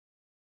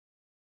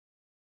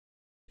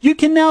You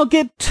can now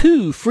get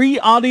 2 free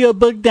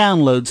audiobook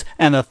downloads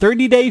and a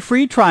 30-day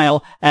free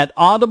trial at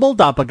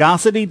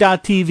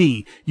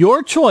audible.bogosity.tv.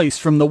 Your choice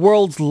from the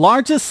world's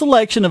largest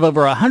selection of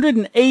over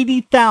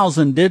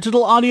 180,000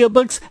 digital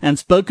audiobooks and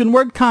spoken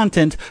word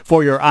content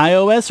for your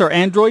iOS or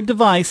Android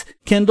device,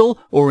 Kindle,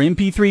 or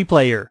MP3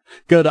 player.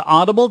 Go to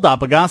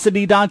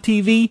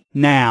audible.bogosity.tv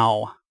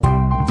now.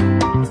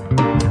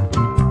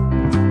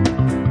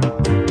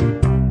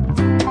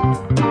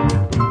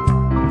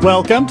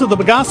 Welcome to the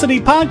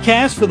Bogosity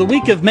Podcast for the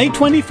week of May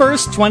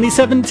 21st,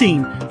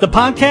 2017, the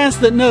podcast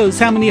that knows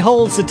how many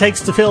holes it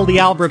takes to fill the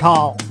Albert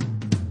Hall.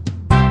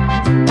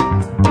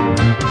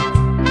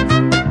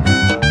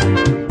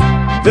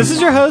 This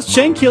is your host,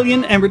 Shane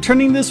Killian, and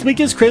returning this week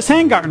is Chris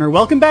Hangartner.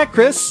 Welcome back,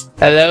 Chris.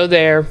 Hello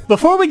there.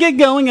 Before we get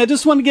going, I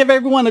just want to give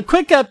everyone a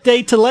quick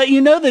update to let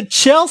you know that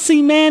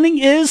Chelsea Manning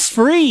is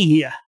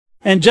free.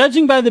 And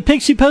judging by the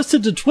pic she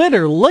posted to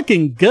Twitter,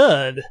 looking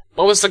good.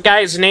 What was the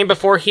guy's name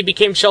before he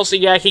became Chelsea?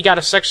 Yeah, he got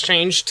a sex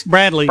changed.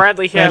 Bradley. Yeah.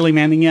 Bradley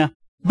Manning, yeah.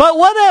 But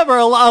whatever,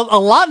 a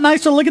lot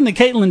nicer looking than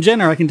Caitlyn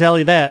Jenner, I can tell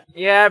you that.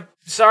 Yeah,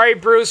 sorry,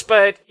 Bruce,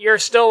 but you're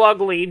still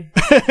ugly.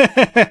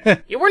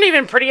 You weren't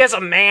even pretty as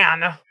a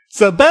man.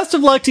 So best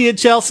of luck to you,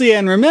 Chelsea,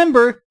 and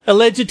remember,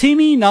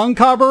 illegitimi non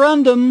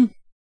carborundum.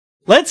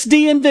 Let's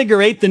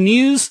de-invigorate the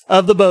news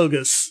of the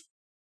bogus.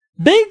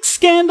 Big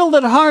scandal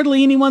that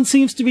hardly anyone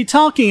seems to be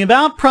talking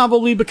about,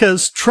 probably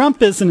because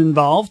Trump isn't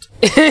involved.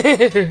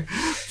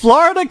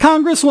 Florida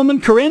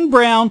Congresswoman Corinne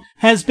Brown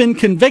has been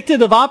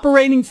convicted of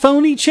operating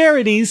phony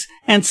charities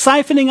and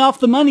siphoning off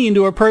the money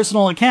into her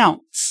personal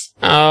accounts.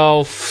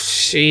 Oh,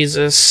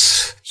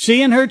 Jesus.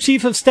 She and her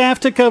chief of staff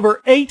took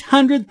over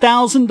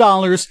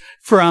 $800,000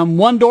 from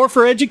One Door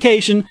for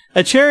Education,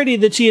 a charity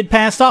that she had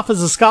passed off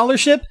as a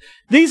scholarship.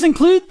 These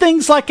include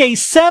things like a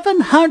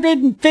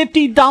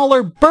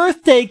 $750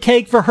 birthday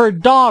cake for her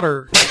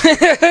daughter.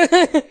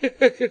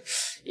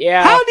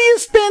 Yeah. How do you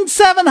spend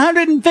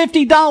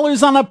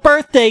 $750 on a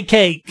birthday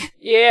cake?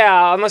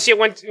 Yeah, unless you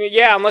went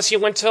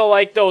to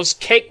like those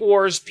Cake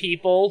Wars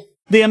people.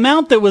 The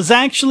amount that was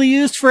actually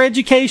used for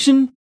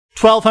education,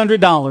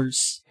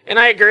 $1,200. And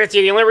I agree with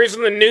you. The only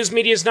reason the news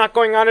media is not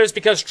going on it is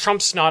because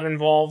Trump's not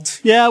involved.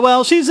 Yeah,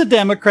 well, she's a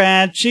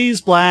Democrat. She's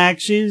black.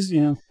 She's,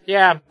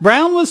 Yeah.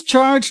 Brown was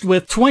charged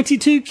with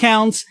 22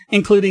 counts,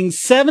 including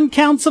 7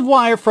 counts of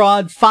wire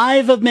fraud,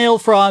 5 of mail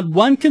fraud,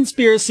 1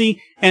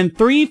 conspiracy, and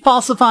 3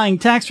 falsifying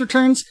tax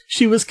returns.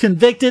 She was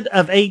convicted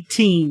of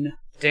 18.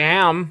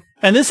 Damn.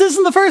 And this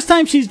isn't the first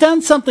time she's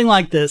done something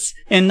like this.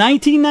 In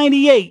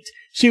 1998,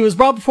 she was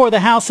brought before the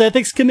House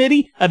Ethics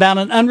Committee about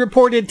an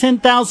unreported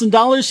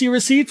 $10,000 she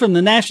received from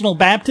the National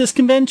Baptist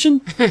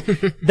Convention.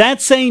 That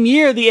same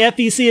year, the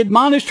FEC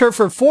admonished her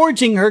for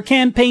forging her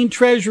campaign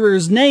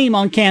treasurer's name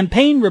on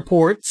campaign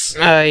reports.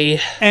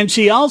 And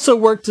she also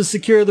worked to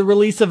secure the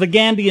release of a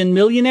Gambian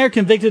millionaire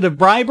convicted of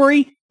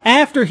bribery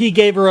after he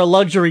gave her a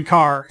luxury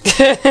car.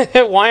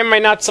 Why am I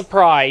not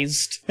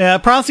surprised?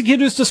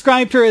 Prosecutors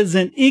described her as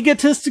an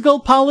egotistical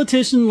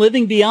politician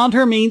living beyond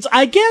her means.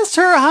 I guess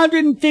her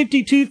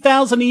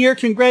 $152,000 a year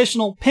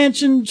congressional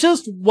pension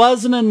just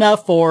wasn't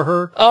enough for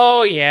her.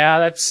 Oh yeah,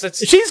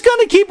 that's... She's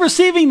gonna keep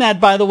receiving that,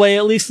 by the way,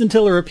 at least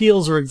until her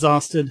appeals are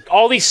exhausted.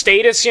 All these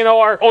statists,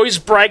 are always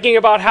bragging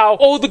about how,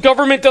 the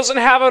government doesn't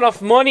have enough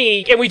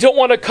money, and we don't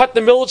want to cut the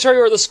military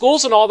or the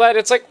schools and all that.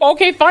 It's like,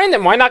 okay, fine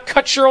then, why not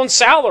cut your own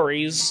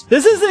salaries?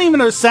 This isn't even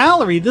her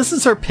salary, this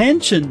is her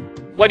pension.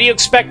 What do you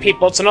expect,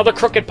 people? It's another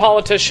crooked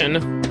politician.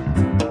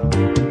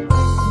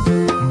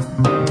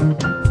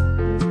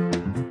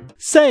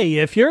 Say,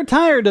 if you're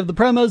tired of the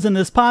promos in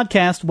this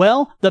podcast,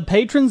 well, the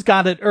patrons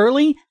got it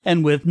early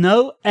and with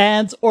no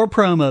ads or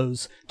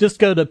promos. Just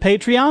go to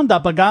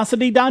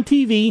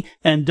patreon.bogosity.tv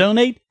and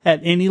donate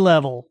at any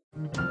level.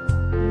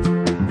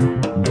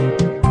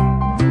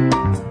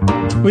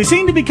 We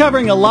seem to be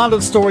covering a lot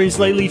of stories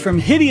lately from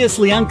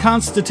hideously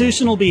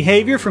unconstitutional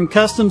behavior from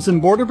Customs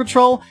and Border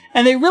Patrol,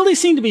 and they really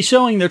seem to be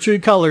showing their true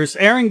colors.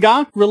 Aaron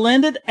Gach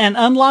relented and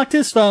unlocked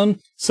his phone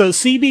so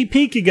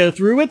CBP could go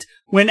through it.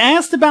 When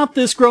asked about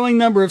this growing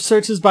number of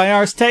searches by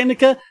Ars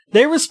Technica,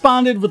 they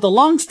responded with a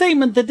long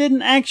statement that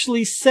didn't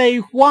actually say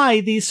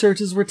why these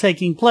searches were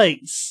taking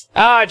place.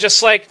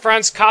 Just like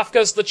Franz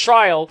Kafka's The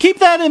Trial. Keep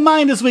that in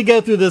mind as we go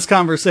through this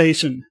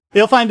conversation.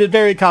 You'll find it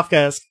very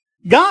Kafkaesque.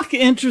 Gach,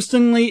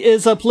 interestingly,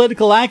 is a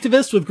political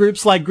activist with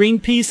groups like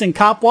Greenpeace and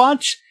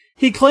Copwatch.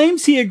 He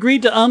claims he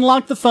agreed to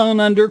unlock the phone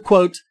under,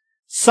 quote,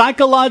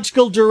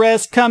 psychological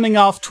duress coming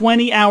off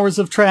 20 hours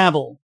of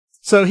travel.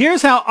 So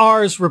here's how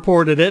Ars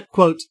reported it,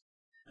 quote,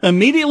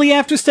 immediately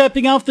after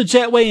stepping off the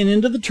jetway and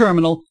into the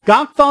terminal,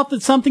 Gach thought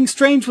that something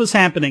strange was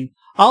happening.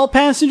 All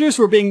passengers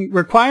were being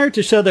required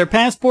to show their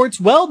passports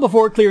well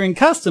before clearing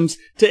customs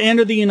to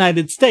enter the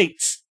United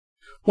States.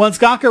 Once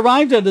Gach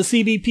arrived at a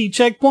CBP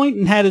checkpoint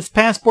and had his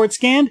passport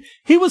scanned,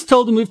 he was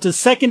told to move to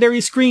secondary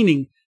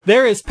screening.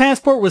 There, his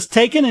passport was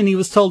taken and he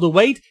was told to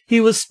wait.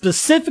 He was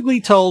specifically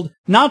told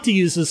not to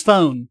use his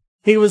phone.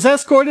 He was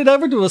escorted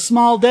over to a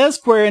small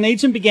desk where an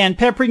agent began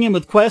peppering him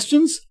with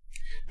questions.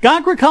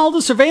 Gawk recalled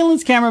a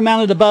surveillance camera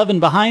mounted above and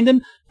behind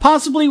him,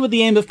 possibly with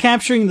the aim of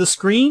capturing the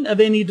screen of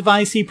any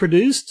device he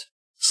produced.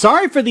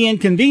 Sorry for the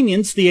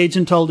inconvenience, the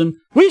agent told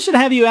him. We should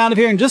have you out of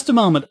here in just a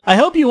moment. I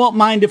hope you won't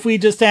mind if we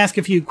just ask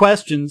a few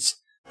questions.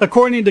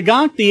 According to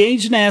Gawk, the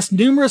agent asked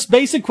numerous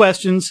basic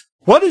questions.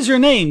 What is your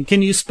name?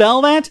 Can you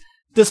spell that?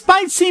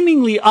 Despite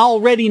seemingly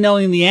already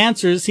knowing the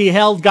answers, he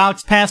held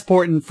Gawk's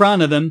passport in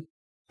front of him.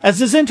 As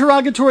his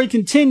interrogatory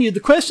continued, the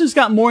questions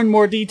got more and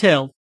more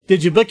detailed.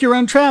 Did you book your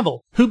own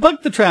travel? Who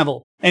booked the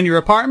travel? And your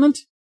apartment?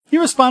 He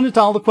responded to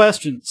all the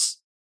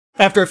questions.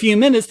 After a few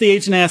minutes, the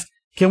agent asked,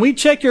 can we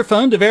check your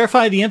phone to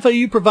verify the info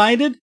you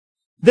provided?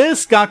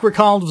 This, Gawk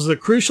recalled, was a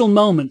crucial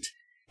moment.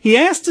 He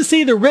asked to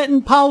see the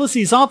written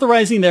policies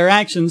authorizing their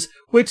actions,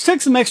 which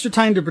took some extra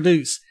time to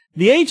produce.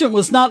 The agent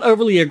was not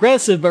overly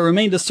aggressive, but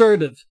remained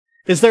assertive.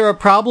 Is there a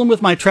problem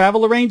with my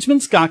travel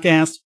arrangements? Gawk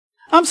asked.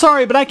 I'm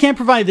sorry, but I can't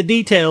provide the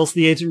details,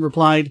 the agent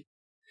replied.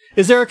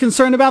 Is there a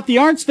concern about the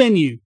arts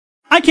venue?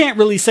 I can't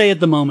really say at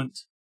the moment.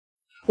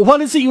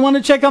 What is it you want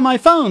to check on my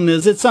phone?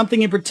 Is it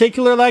something in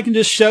particular that I can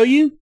just show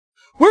you?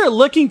 We're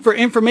looking for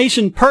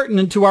information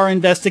pertinent to our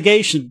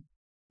investigation.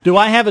 Do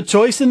I have a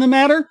choice in the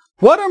matter?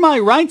 What are my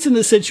rights in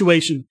this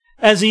situation?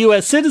 As a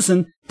U.S.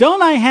 citizen,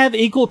 don't I have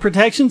equal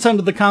protections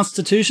under the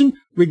Constitution,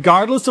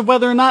 regardless of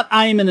whether or not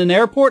I am in an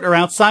airport or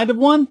outside of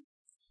one?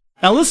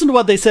 Now listen to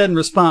what they said in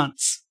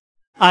response.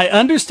 I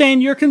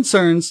understand your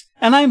concerns,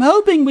 and I'm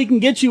hoping we can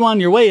get you on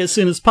your way as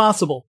soon as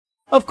possible.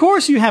 Of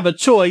course you have a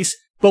choice,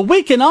 but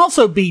we can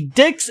also be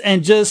dicks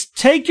and just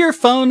take your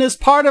phone as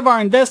part of our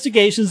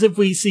investigations if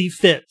we see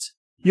fit.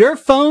 Your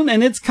phone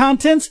and its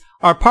contents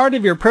are part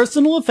of your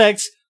personal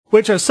effects,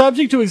 which are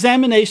subject to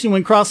examination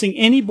when crossing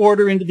any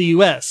border into the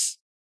U.S.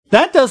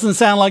 That doesn't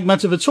sound like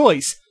much of a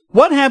choice.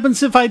 What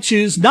happens if I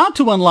choose not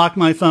to unlock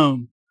my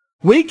phone?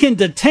 We can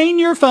detain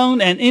your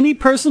phone and any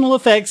personal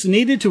effects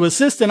needed to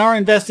assist in our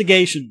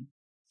investigation.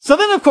 So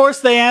then, of course,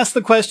 they ask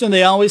the question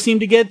they always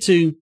seem to get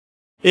to.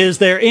 Is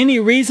there any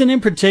reason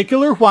in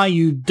particular why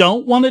you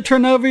don't want to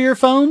turn over your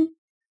phone?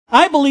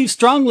 I believe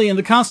strongly in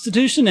the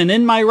Constitution and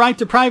in my right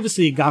to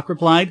privacy, Gawk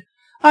replied.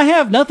 I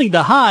have nothing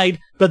to hide,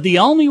 but the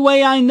only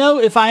way I know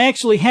if I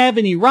actually have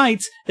any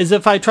rights is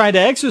if I try to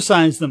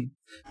exercise them.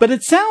 But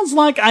it sounds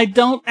like I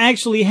don't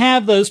actually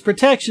have those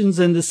protections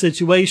in this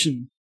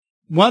situation.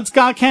 Once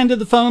Gawk handed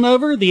the phone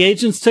over, the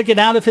agents took it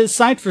out of his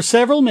sight for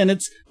several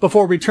minutes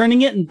before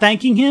returning it and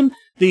thanking him.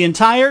 The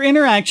entire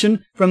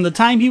interaction, from the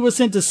time he was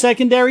sent to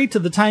secondary to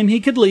the time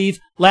he could leave,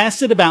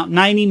 lasted about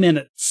 90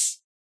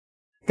 minutes.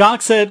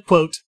 Gawk said,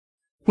 quote,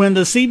 when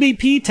the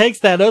CBP takes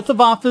that oath of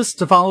office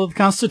to follow the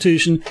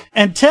Constitution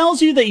and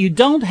tells you that you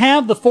don't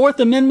have the Fourth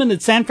Amendment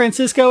at San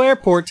Francisco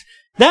Airport,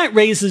 that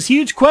raises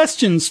huge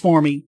questions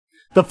for me.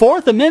 The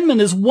Fourth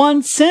Amendment is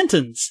one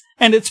sentence,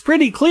 and it's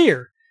pretty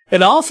clear.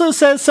 It also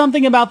says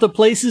something about the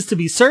places to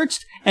be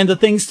searched and the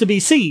things to be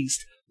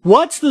seized.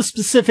 What's the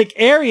specific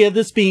area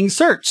that's being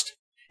searched?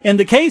 In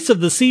the case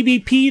of the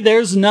CBP,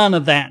 there's none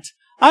of that.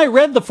 I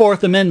read the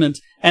Fourth Amendment,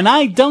 and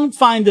I don't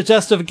find the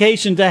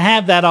justification to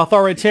have that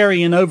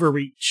authoritarian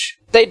overreach.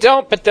 They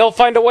don't, but they'll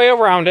find a way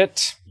around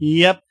it.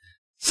 Yep.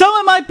 So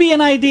it might be an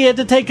idea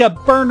to take a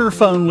burner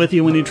phone with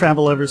you when you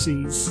travel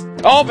overseas.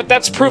 Oh, but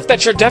that's proof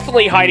that you're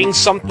definitely hiding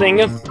something.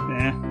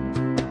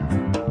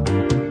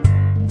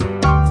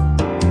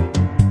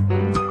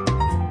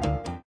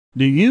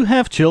 Do you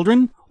have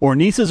children, or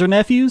nieces or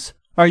nephews?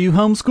 Are you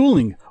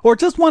homeschooling, or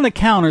just want to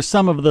counter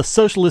some of the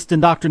socialist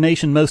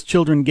indoctrination most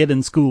children get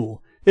in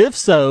school? If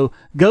so,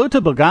 go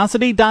to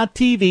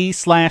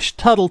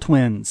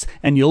bogosity.tv/TuttleTwins,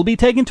 and you'll be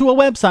taken to a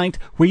website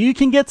where you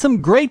can get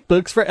some great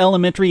books for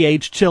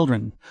elementary-age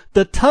children.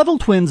 The Tuttle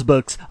Twins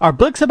books are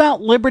books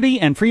about liberty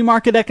and free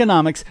market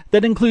economics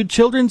that include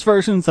children's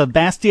versions of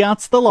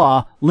Bastiat's The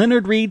Law,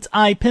 Leonard Read's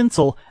I,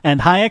 Pencil,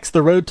 and Hayek's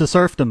The Road to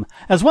Serfdom,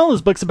 as well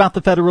as books about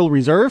the Federal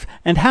Reserve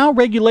and how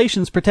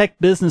regulations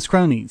protect business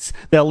cronies.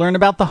 They'll learn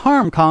about the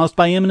harm caused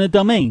by eminent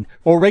domain,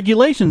 or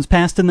regulations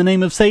passed in the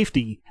name of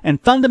safety,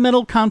 and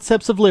fundamental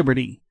concepts of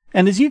liberty.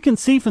 And as you can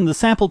see from the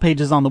sample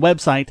pages on the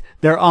website,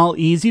 they're all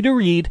easy to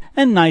read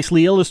and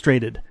nicely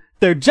illustrated.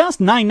 They're just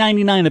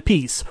 $9.99 a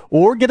piece,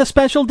 or get a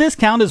special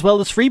discount as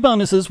well as free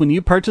bonuses when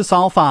you purchase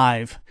all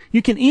 5.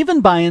 You can even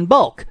buy in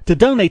bulk to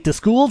donate to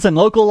schools and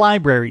local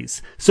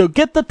libraries. So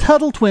get the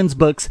Tuttle Twins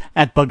books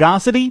at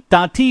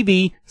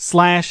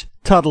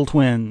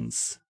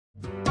bogosity.tv/TuttleTwins.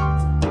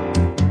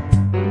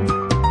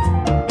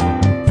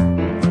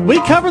 We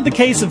covered the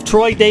case of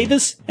Troy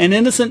Davis, an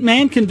innocent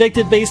man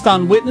convicted based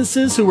on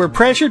witnesses who were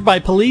pressured by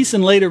police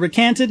and later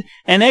recanted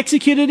and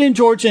executed in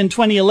Georgia in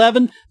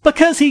 2011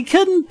 because he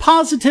couldn't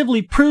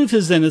positively prove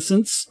his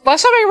innocence.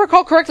 Last time I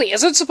recall correctly,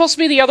 isn't it supposed to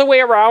be the other way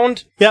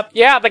around? Yep.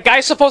 Yeah, the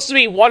guy's supposed to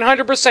be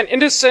 100%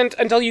 innocent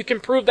until you can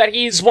prove that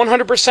he's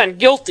 100%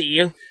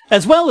 guilty.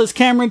 As well as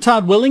Cameron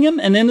Todd Willingham,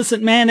 an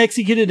innocent man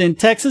executed in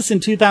Texas in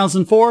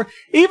 2004,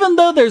 even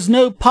though there's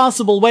no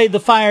possible way the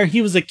fire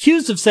he was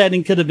accused of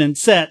setting could have been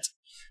set.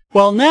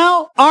 Well,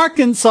 now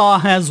Arkansas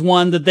has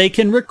one that they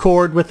can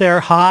record with their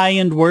high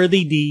and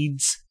worthy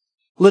deeds.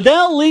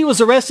 Liddell Lee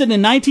was arrested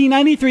in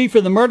 1993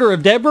 for the murder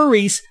of Deborah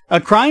Reese, a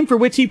crime for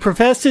which he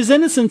professed his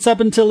innocence up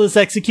until his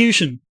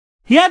execution.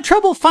 He had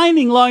trouble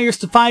finding lawyers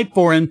to fight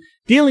for him,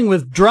 dealing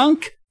with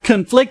drunk,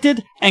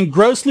 conflicted, and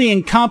grossly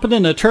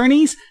incompetent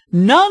attorneys.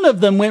 None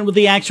of them went with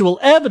the actual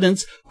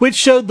evidence, which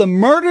showed the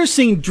murder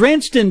scene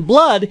drenched in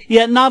blood,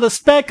 yet not a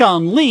speck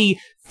on Lee,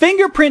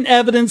 fingerprint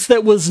evidence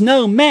that was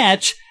no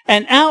match,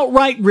 an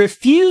outright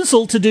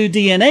refusal to do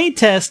DNA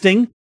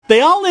testing. They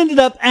all ended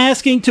up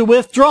asking to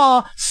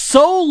withdraw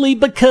solely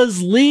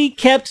because Lee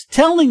kept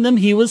telling them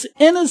he was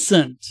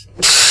innocent.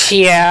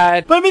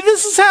 Yeah. But I mean,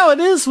 this is how it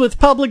is with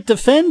public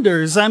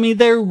defenders. I mean,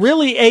 they're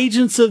really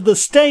agents of the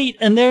state,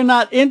 and they're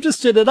not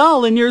interested at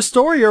all in your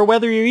story or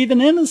whether you're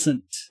even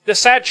innocent. The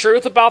sad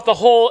truth about the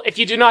whole, if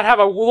you do not have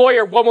a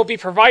lawyer, one will be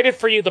provided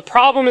for you. The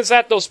problem is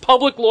that those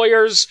public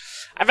lawyers,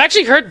 I've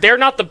actually heard they're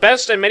not the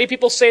best, and many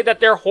people say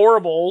that they're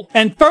horrible.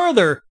 And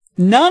further,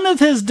 none of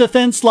his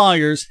defense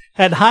lawyers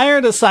had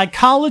hired a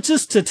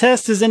psychologist to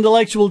test his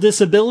intellectual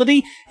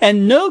disability,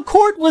 and no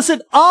court was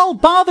at all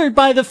bothered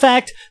by the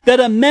fact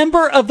that a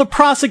member of the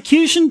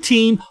prosecution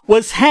team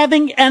was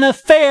having an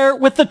affair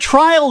with the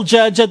trial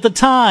judge at the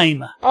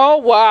time. Oh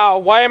wow,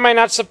 why am I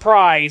not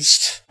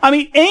surprised? I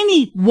mean,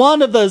 any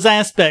one of those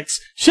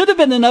aspects should have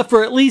been enough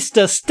for at least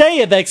a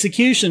stay of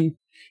execution.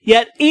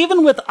 Yet,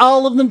 even with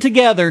all of them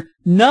together,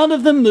 none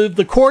of them moved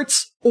the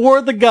courts or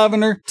the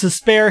governor to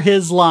spare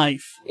his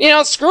life. You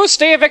know, screw a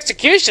stay of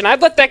execution.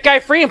 I'd let that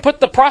guy free and put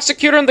the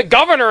prosecutor and the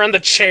governor in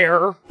the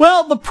chair.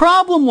 Well, the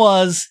problem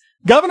was,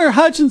 Governor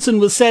Hutchinson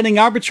was setting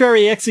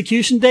arbitrary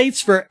execution dates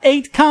for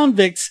 8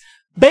 convicts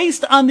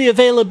based on the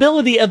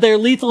availability of their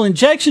lethal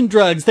injection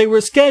drugs. They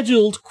were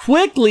scheduled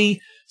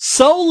quickly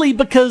solely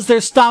because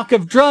their stock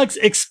of drugs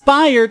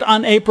expired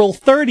on April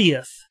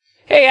 30th.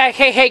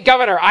 Hey,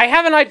 Governor, I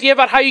have an idea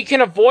about how you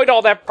can avoid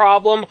all that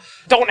problem.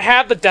 Don't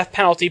have the death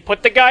penalty.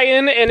 Put the guy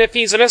in, and if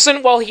he's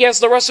innocent, well, he has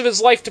the rest of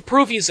his life to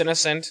prove he's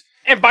innocent.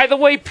 And by the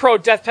way,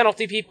 pro-death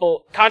penalty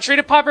people, contrary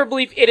to popular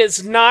belief, it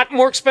is not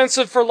more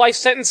expensive for life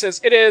sentences.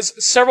 It is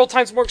several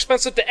times more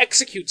expensive to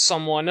execute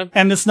someone.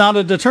 And it's not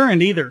a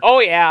deterrent either. Oh,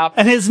 yeah.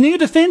 And his new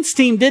defense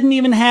team didn't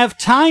even have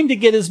time to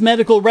get his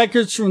medical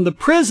records from the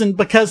prison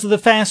because of the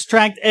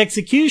fast-tracked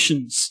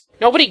executions.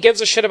 Nobody gives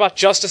a shit about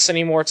justice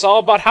anymore. It's all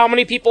about how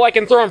many people I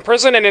can throw in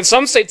prison, and in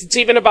some states it's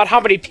even about how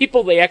many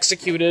people they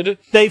executed.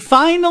 They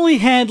finally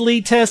had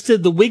Lee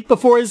tested the week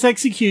before his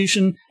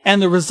execution,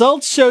 and the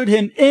results showed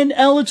him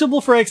ineligible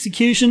for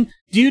execution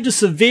due to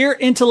severe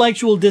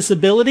intellectual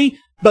disability.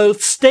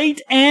 Both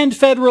state and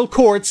federal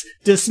courts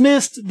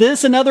dismissed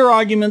this and other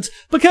arguments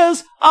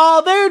because,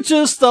 they're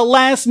just a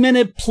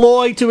last-minute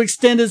ploy to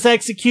extend his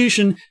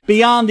execution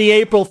beyond the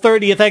April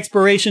 30th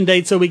expiration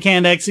date so we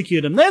can't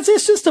execute him.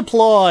 It's just a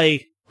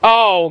ploy.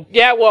 Oh,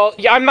 yeah, well,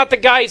 I'm not the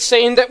guy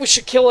saying that we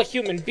should kill a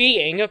human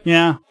being.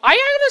 Yeah.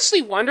 I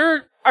honestly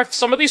wonder if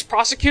some of these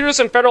prosecutors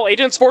and federal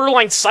agents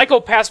borderline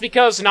psychopaths,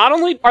 because not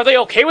only are they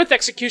okay with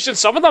execution,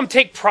 some of them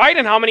take pride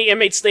in how many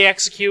inmates they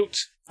execute.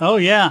 Oh,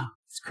 yeah.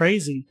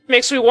 Crazy.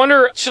 Makes me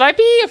wonder, should I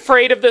be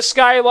afraid of this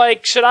guy?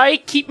 Like, should I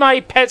keep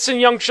my pets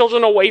and young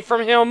children away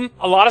from him?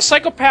 A lot of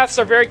psychopaths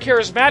are very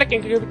charismatic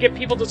and can get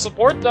people to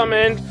support them,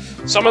 and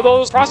some of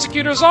those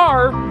prosecutors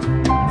are.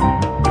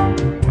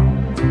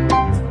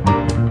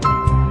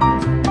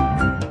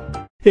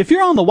 If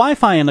you're on the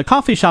Wi-Fi in a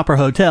coffee shop or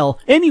hotel,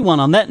 anyone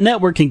on that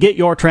network can get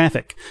your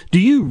traffic. Do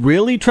you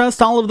really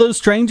trust all of those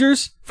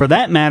strangers? For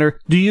that matter,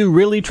 do you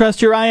really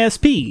trust your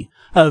ISP?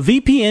 A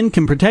VPN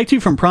can protect you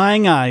from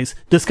prying eyes,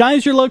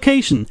 disguise your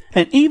location,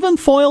 and even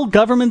foil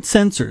government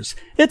censors.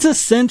 It's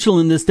essential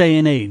in this day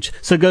and age,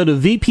 so go to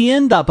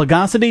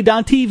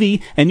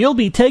vpn.bogosity.tv and you'll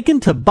be taken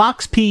to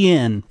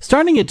BoxPN.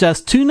 Starting at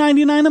just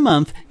 $2.99 a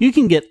month, you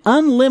can get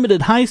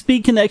unlimited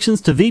high-speed connections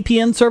to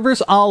VPN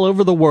servers all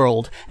over the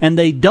world, and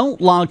they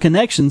don't log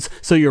connections,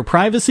 so your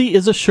privacy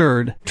is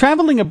assured.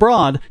 Traveling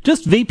abroad,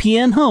 just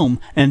VPN home,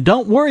 and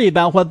don't worry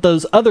about what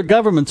those other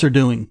governments are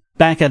doing.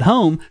 Back at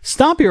home,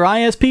 stop your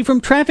ISP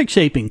from traffic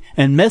shaping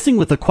and messing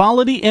with the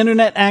quality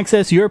internet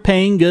access you're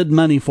paying good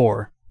money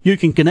for. You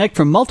can connect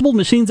from multiple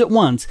machines at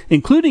once,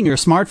 including your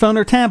smartphone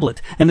or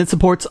tablet, and it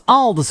supports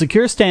all the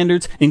secure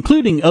standards,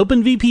 including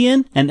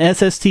OpenVPN and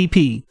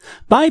SSTP.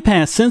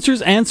 Bypass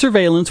censors and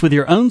surveillance with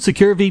your own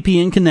secure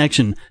VPN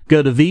connection.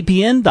 Go to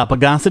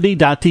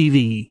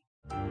vpn.bogosity.tv.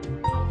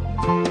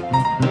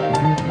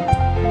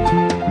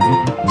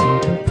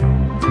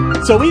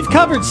 So we've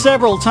covered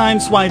several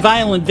times why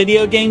violent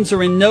video games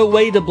are in no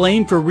way to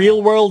blame for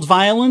real-world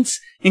violence,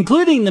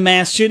 including the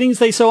mass shootings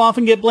they so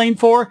often get blamed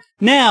for.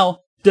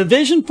 Now,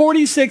 Division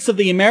 46 of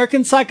the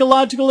American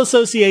Psychological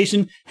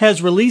Association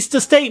has released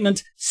a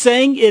statement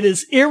saying it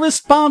is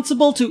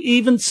irresponsible to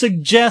even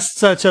suggest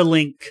such a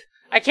link.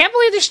 I can't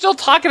believe they're still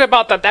talking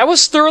about that. That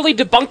was thoroughly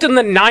debunked in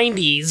the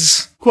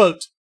 90s.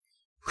 Quote,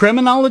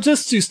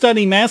 criminologists who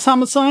study mass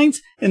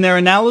homicides in their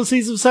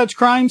analyses of such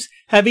crimes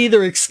have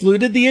either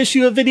excluded the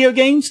issue of video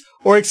games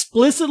or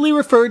explicitly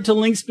referred to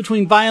links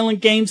between violent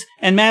games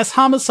and mass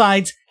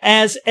homicides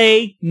as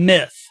a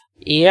myth.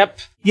 Yep.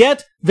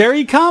 Yet,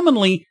 very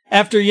commonly,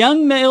 after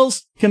young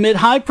males commit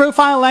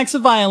high-profile acts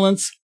of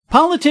violence,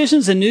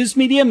 politicians and news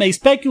media may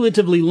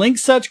speculatively link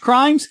such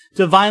crimes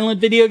to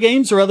violent video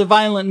games or other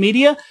violent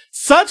media.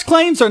 Such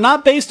claims are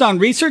not based on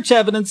research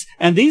evidence,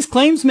 and these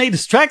claims may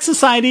distract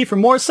society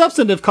from more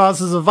substantive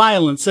causes of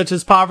violence, such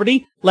as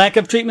poverty, lack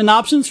of treatment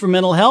options for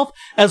mental health,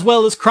 as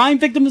well as crime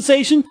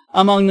victimization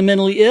among the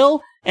mentally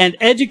ill, and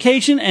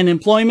education and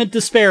employment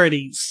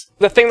disparities.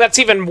 The thing that's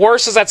even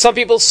worse is that some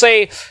people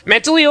say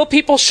mentally ill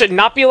people should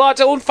not be allowed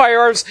to own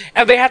firearms,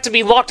 and they have to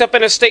be locked up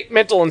in a state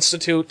mental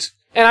institute.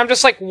 And I'm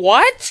just like,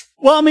 what?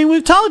 Well, I mean,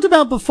 we've talked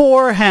about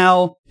before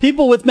how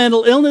people with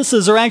mental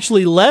illnesses are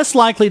actually less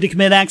likely to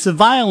commit acts of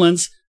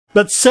violence,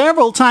 but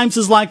several times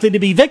as likely to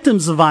be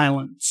victims of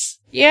violence.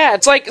 Yeah,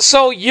 it's like,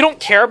 so you don't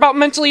care about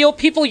mentally ill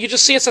people? You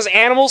just see us as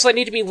animals that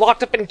need to be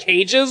locked up in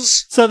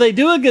cages? So they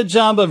do a good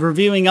job of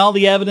reviewing all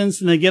the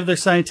evidence, and they give their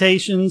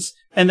citations,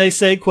 and they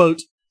say,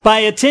 quote, by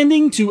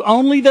attending to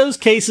only those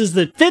cases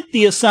that fit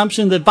the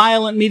assumption that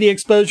violent media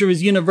exposure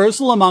is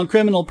universal among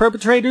criminal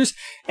perpetrators,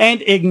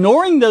 and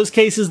ignoring those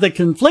cases that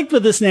conflict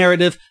with this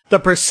narrative, the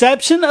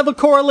perception of a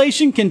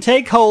correlation can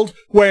take hold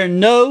where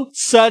no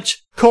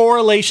such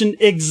correlation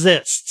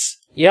exists.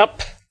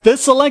 Yep.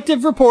 This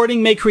selective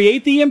reporting may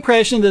create the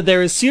impression that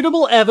there is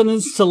suitable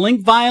evidence to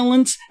link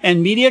violence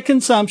and media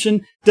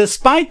consumption,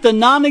 despite the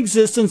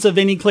non-existence of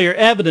any clear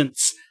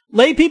evidence.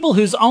 Laypeople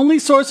whose only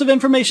source of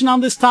information on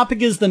this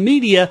topic is the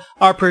media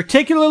are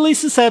particularly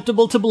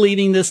susceptible to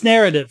believing this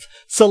narrative.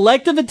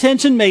 Selective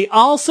attention may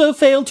also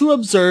fail to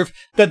observe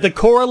that the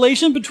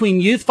correlation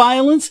between youth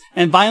violence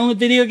and violent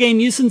video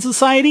game use in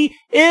society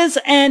is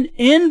an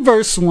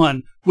inverse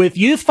one, with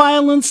youth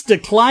violence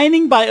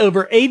declining by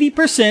over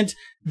 80%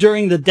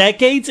 during the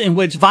decades in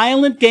which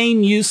violent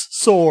game use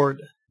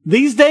soared.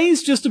 These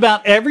days, just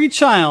about every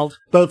child,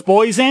 both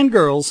boys and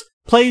girls,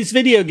 plays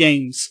video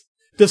games.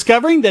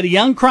 Discovering that a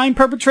young crime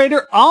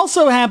perpetrator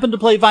also happened to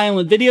play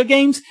violent video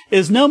games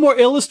is no more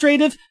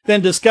illustrative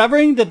than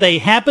discovering that they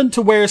happened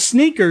to wear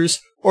sneakers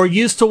or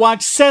used to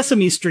watch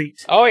Sesame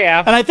Street. Oh,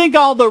 yeah. And I think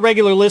all the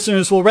regular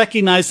listeners will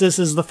recognize this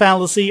as the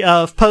fallacy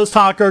of post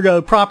hoc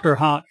ergo propter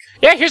hoc.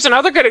 Yeah, here's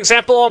another good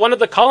example. One of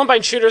the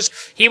Columbine shooters,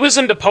 he was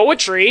into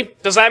poetry.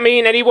 Does that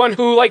mean anyone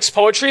who likes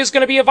poetry is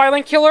going to be a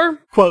violent killer?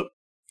 Quote,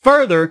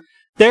 further,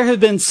 there have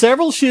been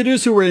several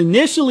shooters who were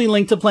initially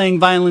linked to playing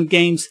violent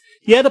games,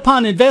 yet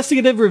upon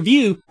investigative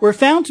review were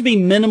found to be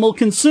minimal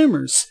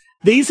consumers.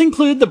 These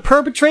include the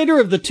perpetrator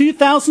of the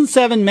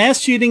 2007 mass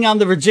shooting on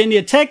the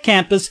Virginia Tech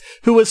campus,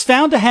 who was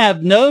found to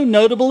have no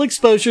notable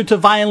exposure to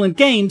violent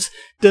games,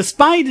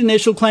 despite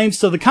initial claims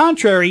to the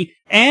contrary,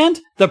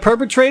 and the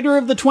perpetrator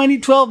of the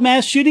 2012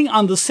 mass shooting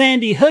on the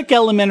Sandy Hook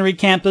Elementary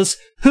campus,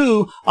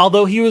 who,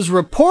 although he was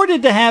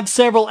reported to have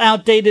several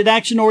outdated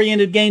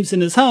action-oriented games in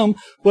his home,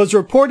 was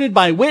reported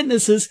by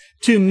witnesses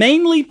to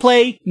mainly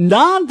play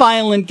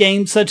non-violent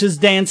games such as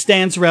Dance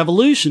Dance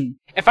Revolution.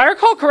 If I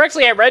recall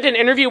correctly, I read an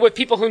interview with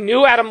people who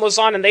knew Adam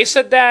Lazan, and they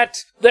said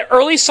that the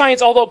early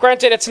signs, although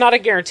granted it's not a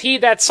guarantee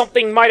that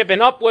something might have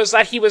been up, was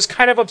that he was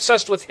kind of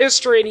obsessed with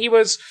history, and he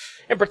was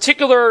in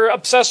particular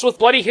obsessed with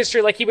bloody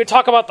history, like he would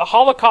talk about the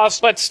Holocaust,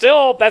 but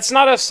still, that's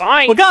not a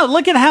sign. Well, God,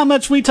 look at how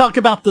much we talk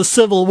about the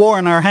Civil War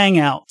in our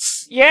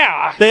hangouts.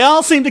 Yeah. They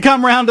all seem to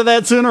come around to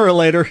that sooner or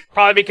later.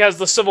 Probably because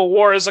the Civil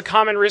War is a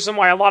common reason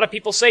why a lot of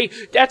people say,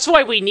 that's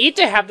why we need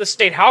to have the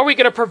state. How are we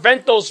going to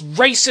prevent those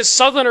racist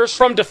Southerners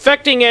from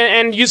defecting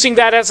and using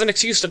that as an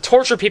excuse to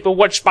torture people,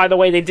 which, by the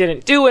way, they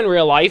didn't do in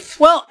real life?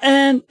 Well,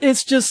 and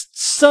it's just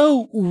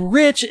so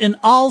rich in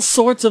all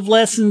sorts of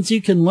lessons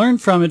you can learn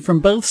from it from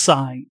both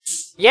sides.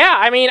 Yeah,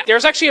 I mean,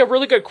 there's actually a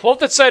really good quote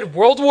that said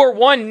World War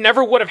I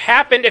never would have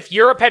happened if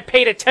Europe had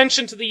paid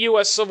attention to the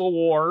U.S. Civil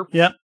War.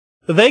 Yep.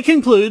 They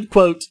conclude,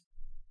 quote,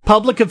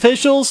 public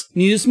officials,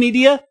 news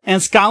media,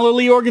 and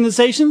scholarly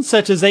organizations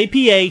such as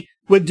APA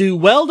would do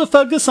well to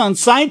focus on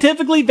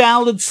scientifically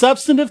valid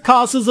substantive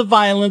causes of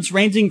violence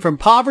ranging from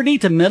poverty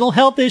to mental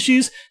health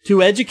issues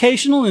to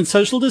educational and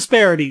social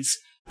disparities.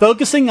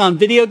 Focusing on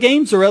video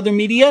games or other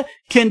media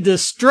can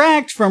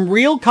distract from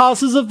real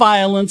causes of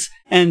violence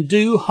and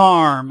do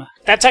harm.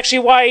 That's actually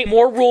why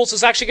more rules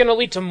is actually going to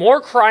lead to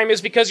more crime, is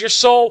because you're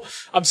so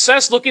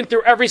obsessed looking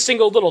through every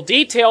single little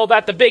detail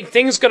that the big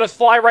thing's going to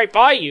fly right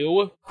by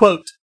you.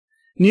 Quote,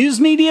 news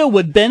media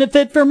would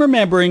benefit from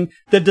remembering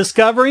that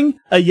discovering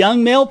a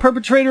young male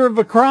perpetrator of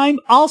a crime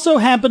also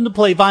happened to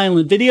play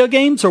violent video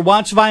games or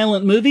watch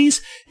violent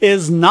movies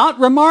is not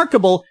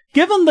remarkable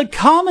given the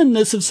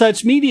commonness of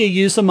such media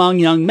use among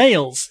young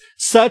males.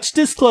 Such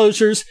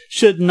disclosures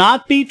should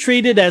not be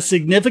treated as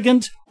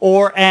significant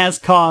or as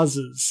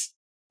causes.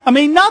 I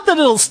mean, not that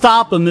it'll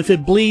stop them. If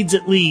it bleeds,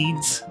 it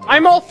leads.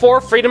 I'm all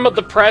for freedom of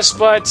the press,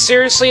 but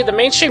seriously, the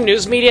mainstream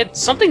news media,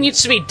 something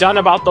needs to be done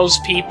about those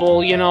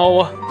people, you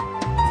know.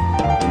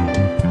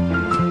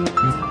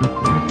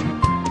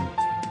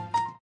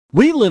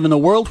 We live in a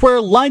world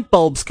where light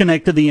bulbs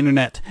connect to the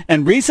internet,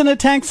 and recent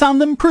attacks on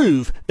them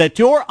prove that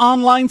your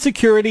online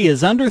security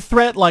is under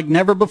threat like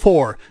never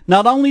before.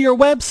 Not only your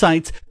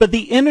websites, but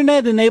the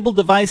internet-enabled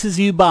devices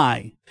you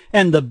buy.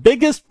 And the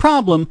biggest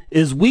problem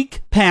is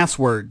weak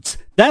passwords.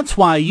 That's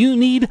why you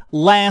need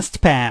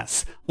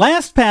LastPass.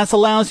 LastPass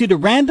allows you to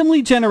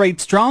randomly generate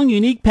strong,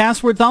 unique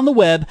passwords on the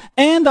web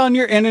and on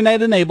your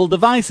internet-enabled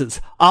devices,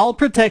 all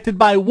protected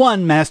by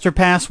one master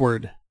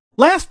password.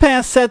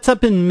 LastPass sets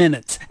up in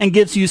minutes and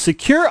gives you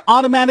secure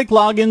automatic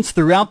logins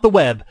throughout the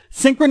web,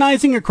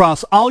 synchronizing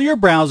across all your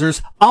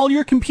browsers, all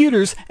your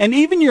computers, and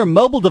even your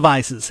mobile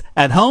devices,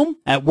 at home,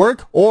 at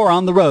work, or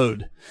on the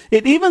road.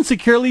 It even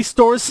securely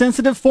stores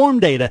sensitive form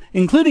data,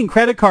 including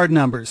credit card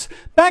numbers,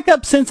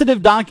 backup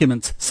sensitive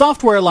documents,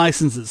 software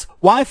licenses,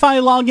 Wi-Fi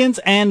logins,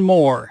 and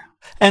more.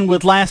 And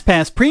with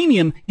LastPass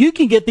Premium, you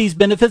can get these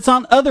benefits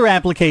on other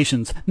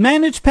applications,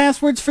 manage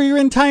passwords for your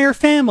entire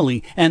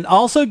family, and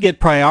also get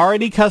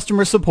priority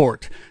customer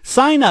support.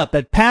 Sign up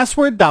at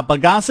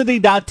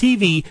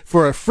password.bogosity.tv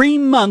for a free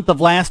month of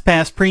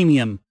LastPass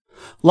Premium.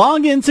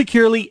 Log in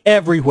securely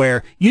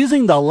everywhere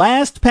using the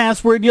last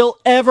password you'll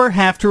ever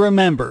have to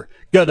remember.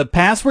 Go to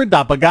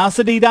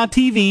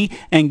password.bogosity.tv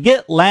and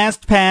get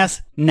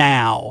LastPass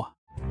now.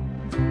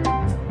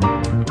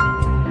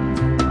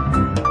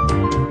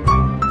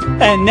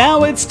 And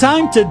now it's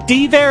time to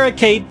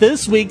devaricate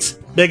this week's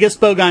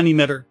biggest bogon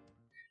emitter.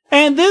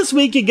 And this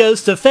week it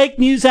goes to fake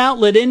news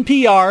outlet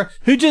NPR,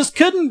 who just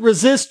couldn't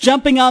resist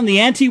jumping on the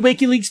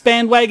anti-WikiLeaks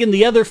bandwagon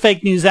the other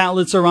fake news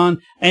outlets are on,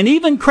 and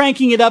even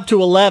cranking it up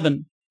to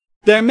 11.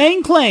 Their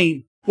main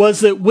claim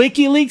was that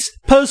WikiLeaks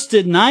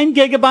posted 9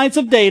 gigabytes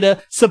of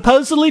data,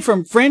 supposedly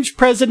from French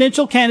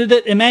presidential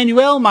candidate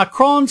Emmanuel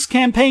Macron's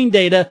campaign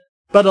data,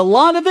 but a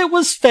lot of it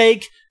was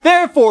fake.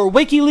 Therefore,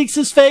 WikiLeaks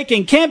is fake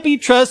and can't be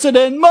trusted,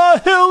 and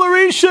my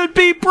Hillary should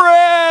be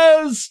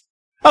prez!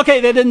 Okay,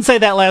 they didn't say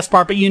that last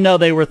part, but you know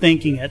they were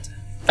thinking it.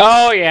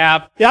 Oh,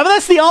 yeah. Yeah, but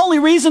that's the only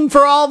reason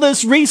for all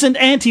this recent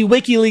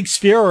anti-WikiLeaks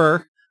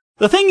furor.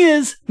 The thing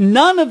is,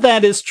 none of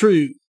that is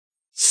true.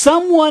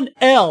 Someone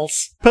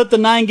else put the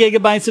 9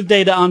 gigabytes of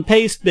data on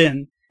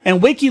Pastebin,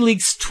 and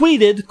WikiLeaks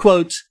tweeted,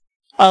 quote,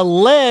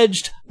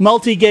 alleged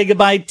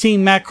multi-gigabyte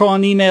Team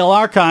Macron email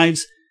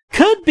archives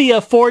could be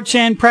a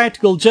 4chan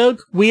practical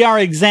joke we are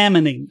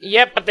examining.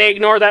 Yep, but they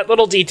ignore that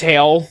little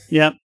detail.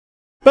 Yep.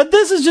 But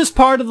this is just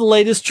part of the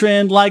latest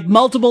trend, like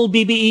multiple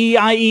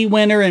BBE-IE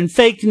winner and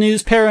fake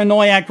news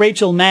paranoiac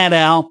Rachel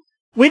Maddow.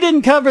 We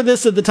didn't cover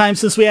this at the time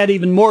since we had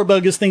even more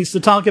bogus things to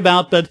talk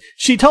about, but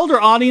she told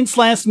her audience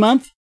last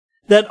month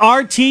that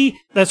RT,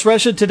 that's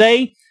Russia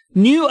Today,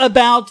 knew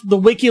about the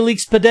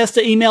WikiLeaks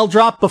Podesta email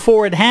drop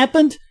before it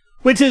happened,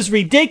 which is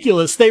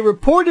ridiculous. They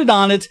reported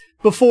on it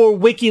before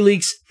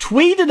WikiLeaks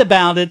tweeted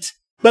about it,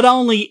 but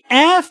only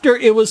after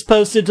it was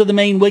posted to the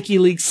main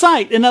WikiLeaks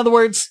site. In other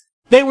words,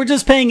 they were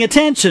just paying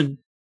attention.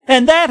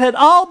 And that had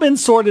all been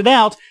sorted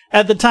out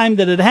at the time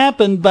that it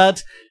happened,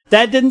 but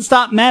that didn't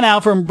stop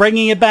Maddow from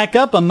bringing it back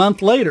up a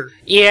month later.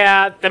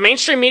 Yeah, the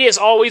mainstream media is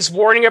always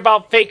warning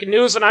about fake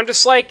news, and I'm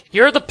just like,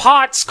 you're the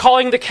pots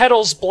calling the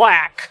kettles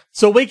black.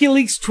 So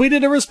WikiLeaks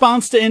tweeted a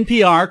response to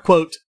NPR,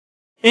 quote,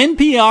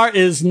 NPR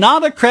is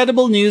not a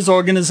credible news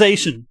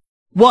organization.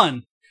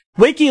 1.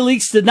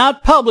 WikiLeaks did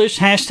not publish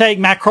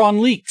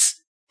 #MacronLeaks.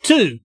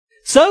 2.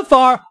 So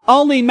far,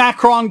 only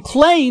Macron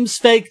claims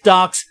fake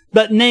docs,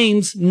 but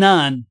names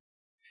none.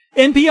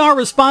 NPR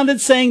responded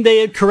saying they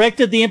had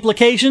corrected the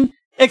implication,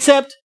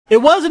 except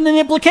it wasn't an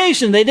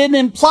implication. They didn't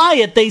imply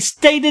it. They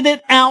stated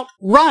it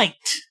outright.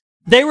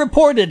 They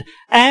reported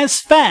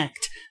as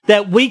fact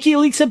that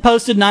WikiLeaks had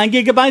posted 9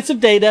 gigabytes of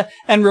data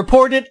and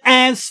reported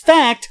as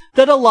fact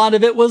that a lot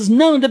of it was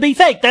known to be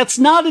fake. That's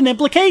not an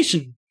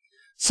implication.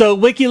 So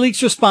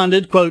WikiLeaks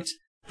responded, quote,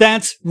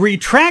 that's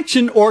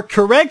retraction or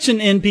correction,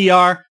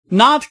 NPR,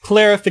 not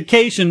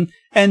clarification,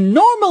 and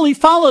normally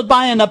followed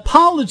by an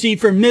apology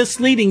for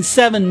misleading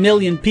 7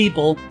 million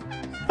people.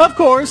 Of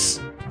course,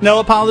 no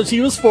apology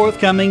was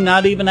forthcoming,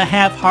 not even a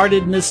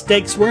half-hearted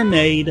mistakes were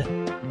made.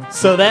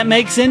 So that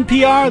makes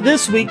NPR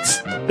this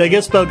week's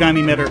biggest bogon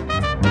emitter.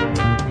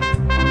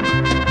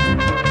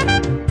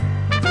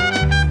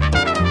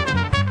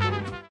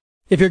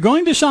 If you're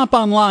going to shop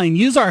online,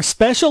 use our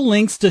special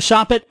links to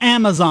shop at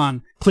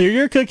Amazon. Clear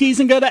your cookies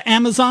and go to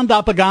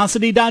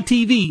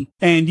amazon.bogosity.tv,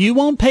 and you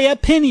won't pay a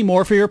penny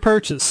more for your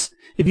purchase.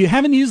 If you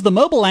haven't used the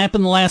mobile app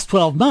in the last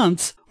 12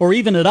 months, or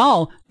even at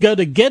all, go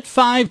to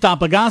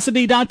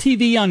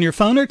get5.bogosity.tv on your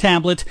phone or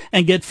tablet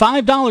and get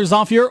 $5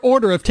 off your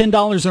order of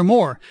 $10 or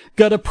more.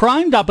 Go to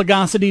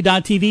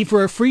prime.bogosity.tv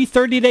for a free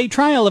 30-day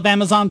trial of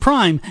Amazon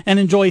Prime and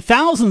enjoy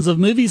thousands of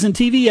movies and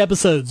TV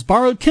episodes,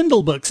 borrowed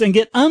Kindle books, and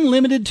get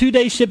unlimited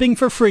 2-day shipping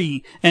for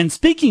free. And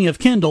speaking of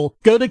Kindle,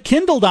 go to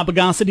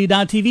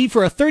kindle.bogosity.tv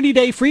for a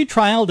 30-day free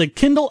trial to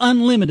Kindle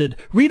Unlimited.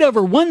 Read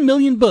over 1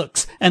 million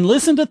books and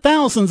listen to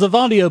thousands of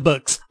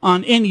audiobooks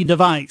on any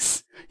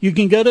device. You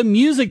can go to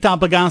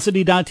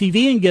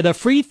music.bogosity.tv and get a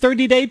free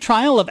 30-day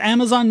trial of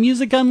Amazon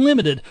Music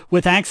Unlimited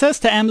with access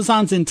to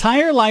Amazon's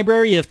entire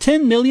library of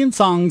 10 million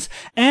songs,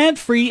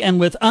 ad-free and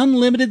with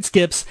unlimited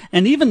skips,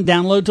 and even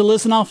download to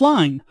listen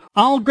offline.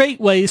 All great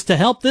ways to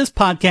help this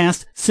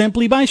podcast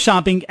simply by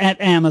shopping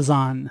at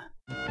Amazon.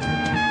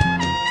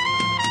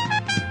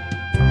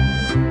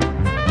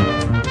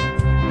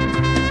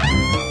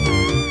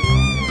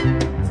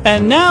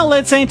 And now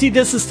let's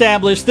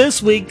anti-disestablish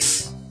this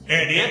week's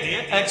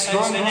Idiot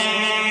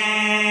Extraordinaire.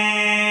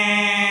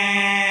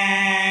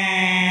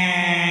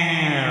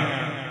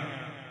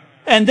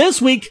 And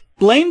this week,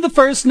 Blame the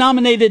First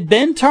nominated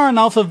Ben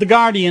Tarnoff of The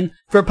Guardian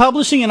for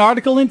publishing an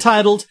article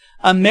entitled,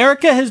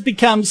 America has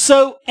become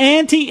so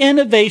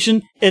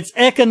anti-innovation, it's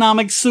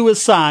economic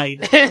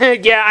suicide.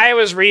 Yeah, I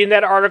was reading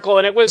that article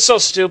and it was so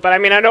stupid. I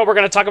mean, I know we're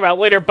going to talk about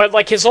it later, but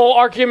like his whole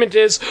argument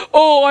is,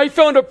 oh, I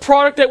found a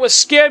product that was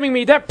scamming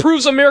me. That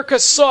proves America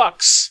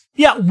sucks.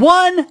 Yeah,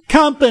 one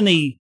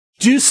company,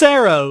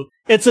 Juicero.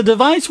 It's a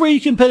device where you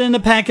can put in a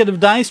packet of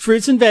diced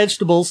fruits and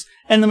vegetables,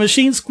 and the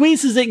machine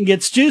squeezes it and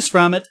gets juice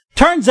from it.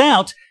 Turns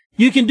out,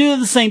 you can do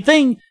the same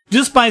thing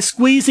just by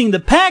squeezing the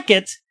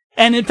packet,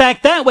 and in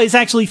fact, that way is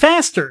actually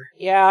faster.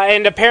 Yeah,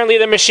 and apparently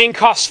the machine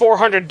costs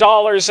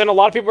 $400, and a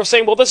lot of people are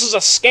saying, well, this is a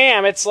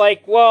scam. It's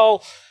like,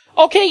 well,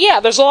 okay, yeah,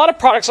 there's a lot of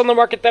products on the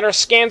market that are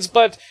scams,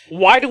 but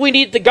why do we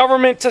need the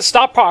government to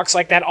stop products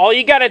like that? All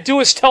you gotta do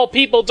is tell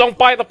people don't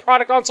buy the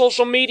product on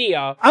social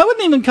media. I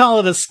wouldn't even call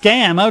it a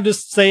scam. I would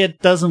just say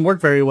it doesn't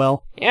work very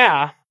well.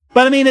 Yeah.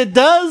 But I mean, it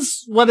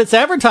does what it's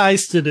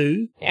advertised to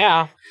do.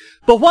 Yeah.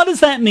 But what does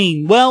that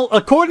mean? Well,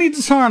 according to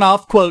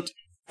Tarnoff, quote,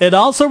 it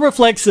also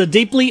reflects a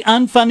deeply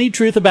unfunny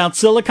truth about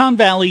Silicon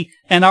Valley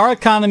and our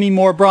economy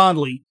more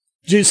broadly.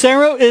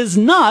 Juicero is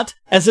not,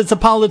 as its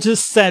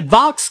apologists at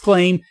Vox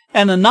claim,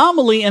 an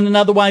anomaly in an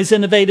otherwise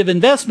innovative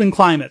investment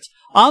climate.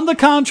 On the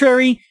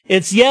contrary,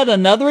 it's yet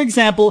another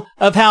example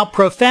of how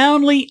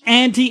profoundly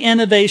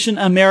anti-innovation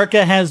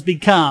America has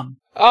become.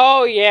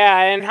 Oh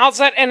yeah, and how's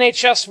that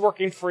NHS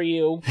working for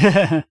you?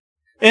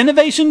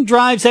 Innovation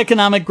drives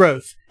economic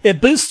growth.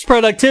 It boosts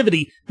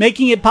productivity,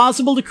 making it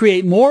possible to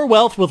create more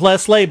wealth with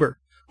less labor.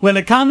 When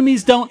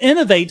economies don't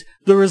innovate,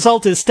 the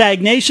result is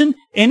stagnation,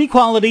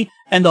 inequality,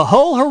 and the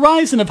whole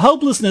horizon of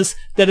hopelessness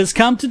that has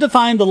come to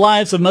define the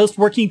lives of most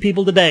working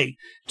people today.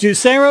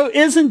 Juicero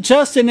isn't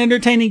just an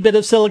entertaining bit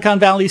of Silicon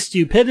Valley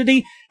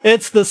stupidity,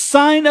 it's the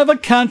sign of a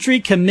country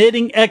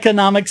committing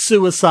economic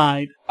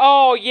suicide.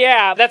 Oh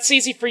yeah, that's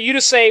easy for you to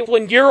say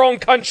when your own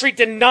country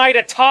denied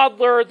a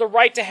toddler the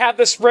right to have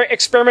this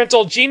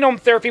experimental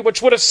genome therapy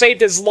which would have saved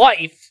his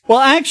life. Well,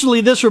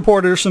 actually, this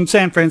reporter's from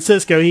San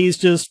Francisco. He's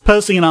just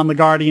posting it on The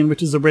Guardian,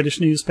 which is a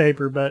British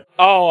newspaper, but...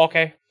 Oh,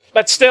 okay.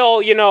 But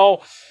still, you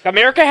know,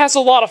 America has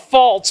a lot of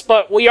faults,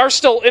 but we are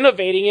still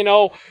innovating, you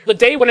know. The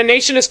day when a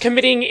nation is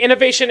committing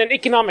innovation and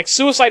economic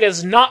suicide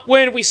is not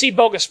when we see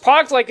bogus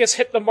products like this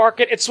hit the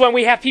market. It's when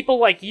we have people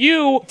like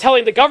you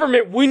telling the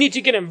government we need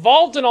to get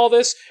involved in all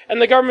this,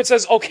 and the government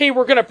says, okay,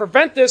 we're going to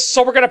prevent this,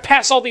 so we're going to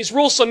pass all these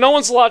rules so no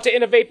one's allowed to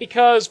innovate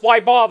because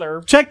why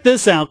bother? Check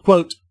this out,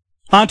 quote,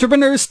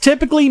 entrepreneurs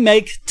typically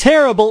make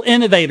terrible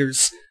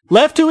innovators.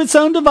 Left to its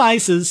own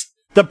devices,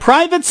 the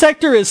private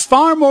sector is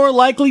far more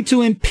likely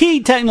to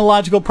impede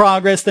technological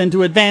progress than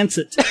to advance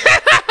it.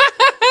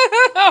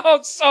 Oh,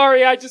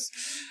 sorry, I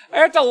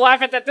have to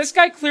laugh at that. This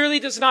guy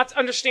clearly does not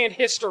understand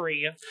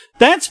history.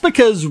 That's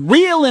because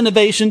real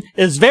innovation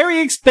is very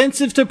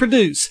expensive to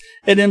produce.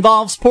 It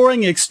involves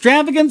pouring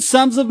extravagant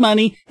sums of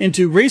money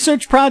into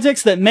research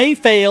projects that may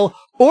fail,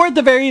 or at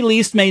the very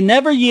least may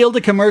never yield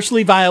a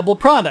commercially viable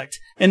product.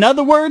 In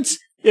other words,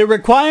 it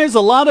requires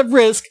a lot of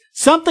risk,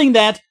 something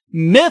that,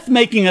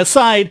 myth-making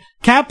aside,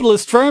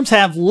 capitalist firms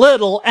have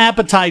little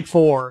appetite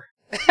for.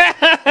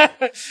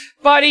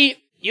 Buddy,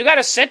 you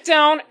gotta sit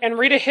down and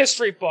read a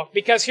history book,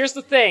 because here's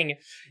the thing.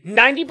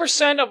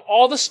 90% of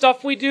all the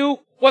stuff we do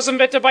was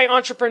invented by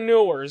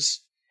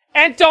entrepreneurs.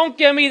 And don't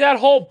give me that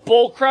whole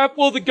bullcrap,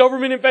 well, the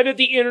government invented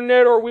the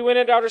internet or we went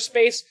into outer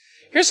space.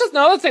 Here's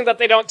another thing that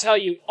they don't tell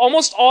you.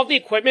 Almost all of the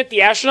equipment the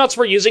astronauts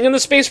were using in the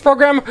space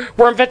program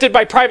were invented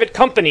by private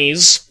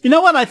companies. You know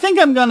what? I think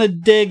I'm going to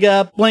dig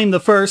up Blame the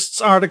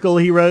First's article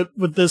he wrote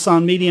with this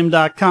on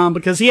Medium.com,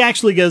 because he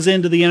actually goes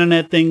into the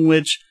internet thing,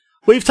 which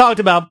we've talked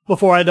about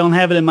before. I don't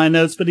have it in my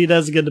notes, but he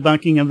does a good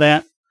debunking of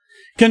that.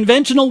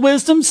 Conventional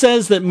wisdom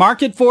says that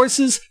market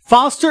forces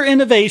foster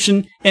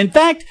innovation. In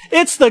fact,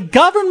 it's the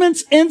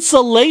government's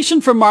insulation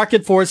from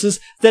market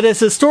forces that has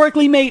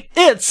historically made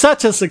it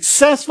such a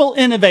successful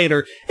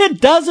innovator.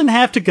 It doesn't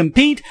have to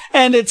compete,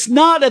 and it's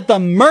not at the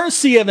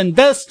mercy of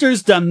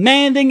investors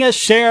demanding a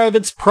share of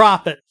its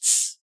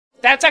profits.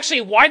 That's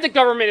actually why the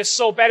government is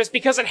so bad, is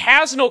because it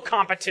has no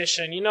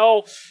competition, you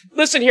know?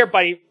 Listen here,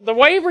 buddy. The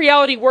way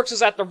reality works is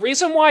that the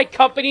reason why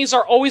companies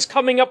are always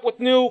coming up with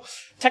new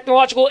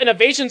technological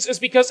innovations is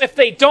because if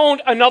they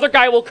don't, another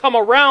guy will come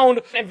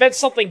around, invent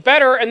something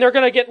better, and they're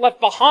gonna get left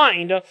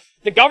behind.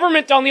 The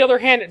government, on the other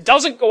hand,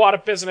 doesn't go out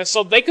of business,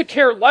 so they could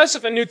care less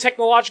if a new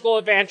technological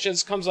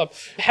advance comes up.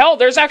 Hell,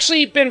 there's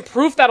actually been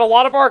proof that a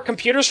lot of our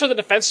computers for the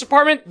Defense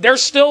Department, they're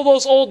still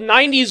those old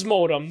 90s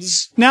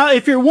modems. Now,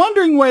 if you're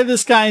wondering where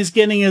this guy is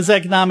getting his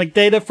economic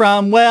data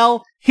from,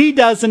 well, he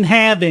doesn't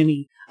have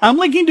any. I'm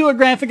linking to a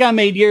graphic I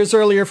made years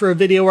earlier for a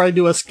video where I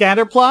do a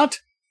scatter plot.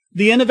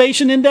 The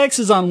innovation index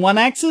is on one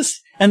axis,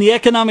 and the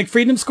economic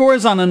freedom score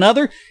is on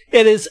another,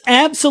 it is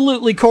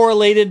absolutely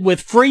correlated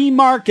with free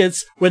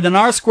markets with an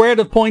R-squared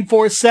of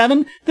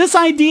 0.47. This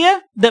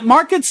idea that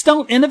markets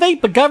don't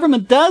innovate but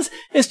government does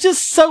is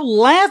just so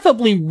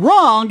laughably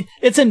wrong,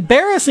 it's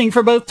embarrassing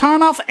for both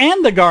Tarnoff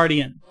and The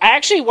Guardian. I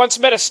actually once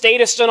met a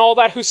statist and all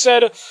that who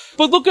said,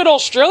 but look at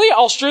Australia.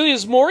 Australia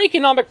is more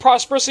economic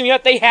prosperous, and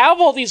yet they have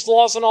all these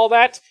laws and all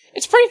that.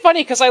 It's pretty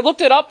funny because I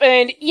looked it up,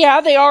 and yeah,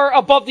 they are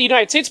above the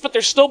United States, but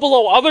they're still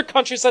below other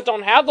countries that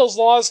don't have those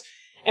laws.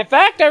 In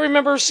fact, I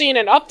remember seeing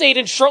an update,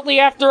 and shortly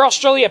after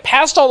Australia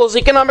passed all those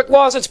economic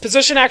laws, its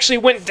position actually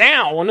went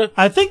down.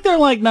 I think they're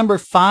like number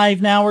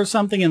 5 now or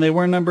something, and they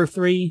were number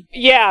 3.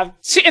 Yeah,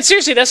 and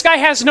seriously, this guy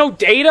has no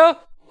data?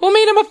 Who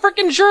made him a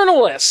frickin'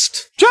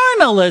 journalist?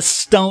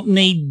 Journalists don't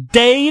need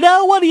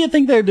data. What do you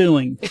think they're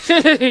doing?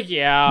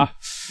 Yeah.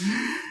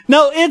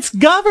 No, it's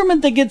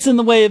government that gets in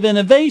the way of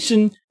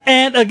innovation.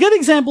 And a good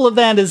example of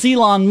that is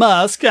Elon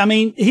Musk. I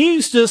mean,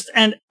 he's just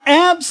an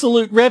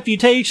absolute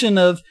refutation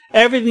of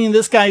everything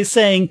this guy's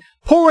saying,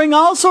 pouring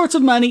all sorts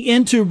of money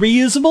into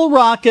reusable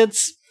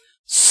rockets,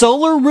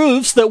 solar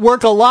roofs that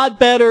work a lot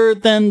better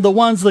than the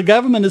ones the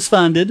government has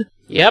funded.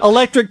 Yep.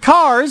 Electric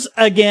cars,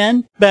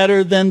 again,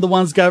 better than the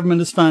ones government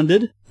has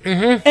funded.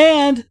 Mm-hmm.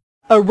 And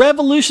a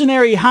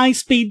revolutionary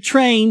high-speed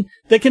train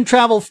that can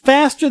travel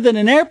faster than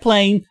an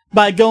airplane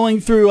by going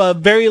through a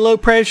very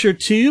low-pressure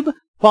tube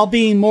while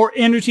being more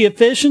energy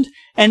efficient,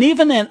 and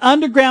even an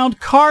underground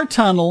car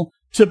tunnel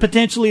to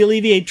potentially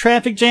alleviate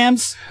traffic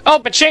jams. Oh,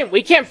 but Shane,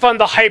 we can't fund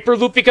the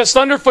Hyperloop because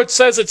Thunderfoot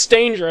says it's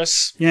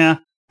dangerous. Yeah.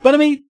 But I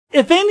mean,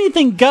 if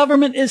anything,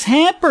 government is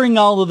hampering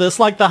all of this,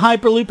 like the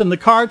Hyperloop and the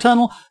car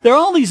tunnel. There are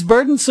all these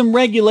burdensome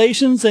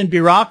regulations and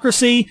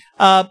bureaucracy,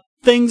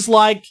 things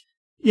like,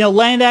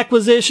 land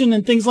acquisition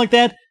and things like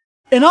that.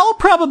 In all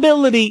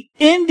probability,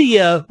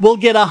 India will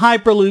get a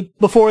Hyperloop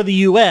before the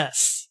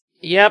U.S.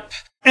 Yep.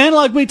 And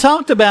like we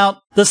talked about,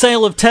 the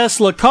sale of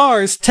Tesla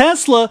cars,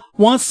 Tesla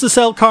wants to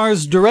sell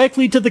cars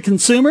directly to the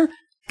consumer.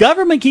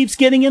 Government keeps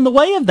getting in the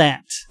way of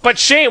that. But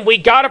Shane, we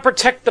gotta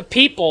protect the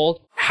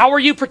people. How are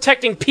you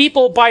protecting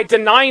people by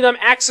denying them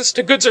access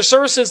to goods or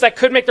services that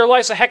could make their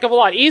lives a heck of a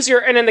lot easier,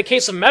 and in the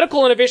case of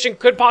medical innovation,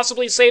 could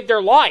possibly save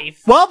their life?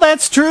 Well,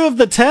 that's true of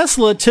the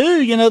Tesla,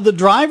 too. The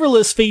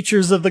driverless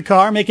features of the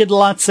car make it a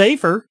lot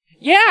safer.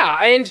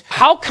 Yeah, and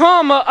how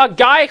come a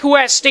guy who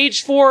has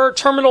stage 4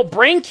 terminal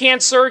brain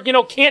cancer,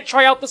 can't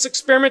try out this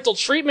experimental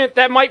treatment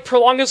that might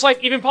prolong his life,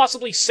 even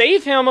possibly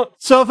save him?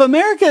 So if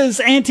America is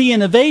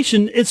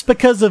anti-innovation, it's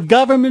because of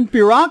government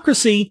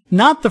bureaucracy,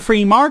 not the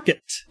free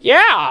market.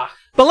 Yeah.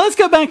 But let's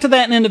go back to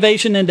that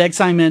innovation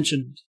index I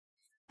mentioned.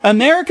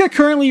 America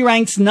currently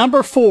ranks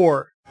number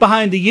 4,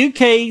 behind the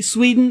UK,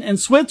 Sweden,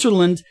 and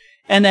Switzerland,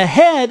 and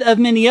ahead of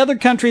many other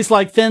countries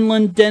like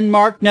Finland,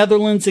 Denmark,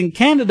 Netherlands, and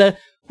Canada.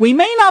 We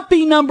may not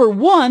be number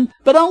 1,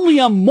 but only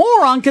a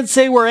moron could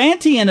say we're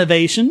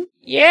anti-innovation.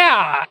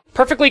 Yeah.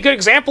 Perfectly good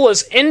example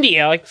is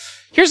India.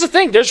 Here's the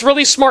thing, there's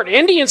really smart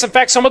Indians. In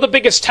fact, some of the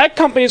biggest tech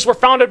companies were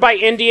founded by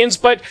Indians,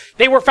 but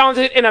they were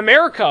founded in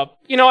America.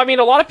 A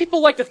lot of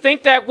people like to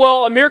think that,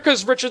 well,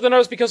 America's richer than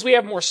us because we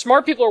have more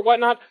smart people or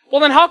whatnot. Well,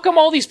 then how come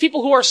all these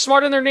people who are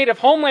smart in their native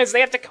homelands, they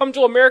have to come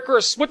to America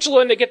or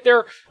Switzerland to get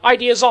their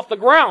ideas off the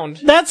ground?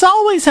 That's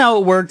always how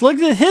it worked. Look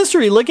at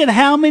history. Look at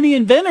how many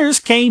inventors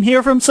came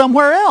here from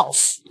somewhere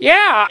else.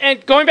 Yeah,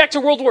 and going back to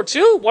World War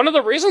II, one of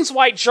the reasons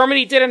why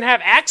Germany didn't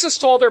have access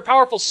to all their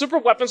powerful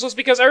superweapons was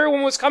because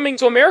everyone was coming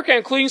to America,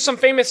 including some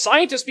famous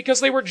scientists, because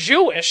they were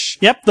Jewish.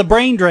 Yep, the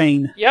brain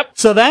drain. Yep.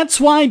 So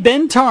that's why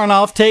Ben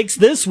Tarnoff takes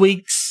this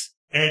week's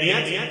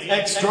Idiot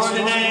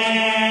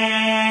Extraordinaire.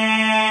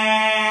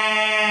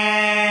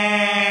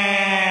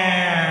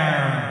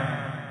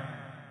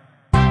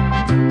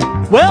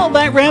 Well,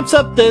 that wraps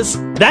up this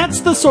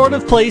That's the Sort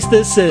of Place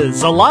This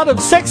Is. A lot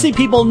of sexy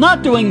people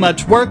not doing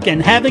much work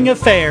and having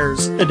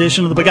affairs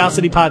edition of the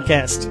Bogosity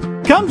Podcast.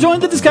 Come join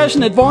the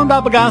discussion at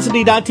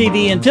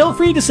forum.bogosity.tv and feel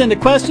free to send a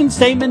question,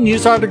 statement,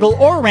 news article,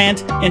 or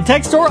rant in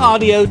text or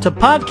audio to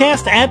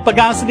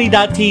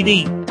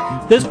podcast@bogosity.tv.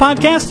 This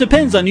podcast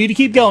depends on you to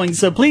keep going,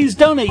 so please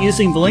donate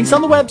using the links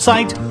on the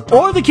website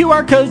or the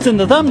QR codes in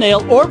the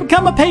thumbnail, or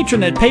become a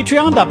patron at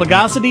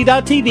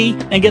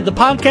patreon.bogosity.tv and get the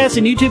podcast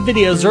and YouTube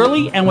videos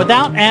early and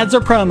without ads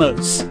or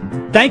promos.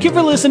 Thank you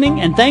for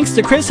listening, and thanks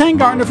to Chris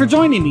Hangartner for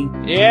joining me.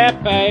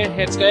 Yep,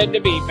 it's good to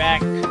be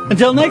back.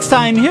 Until next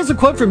time, here's a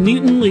quote from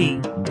Newton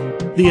Lee.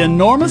 The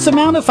enormous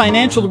amount of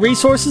financial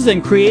resources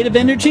and creative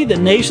energy that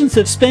nations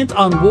have spent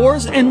on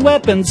wars and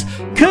weapons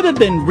could have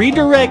been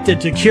redirected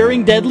to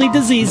curing deadly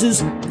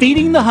diseases,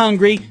 feeding the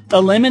hungry,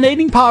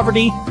 eliminating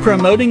poverty,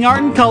 promoting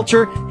art and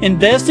culture,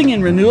 investing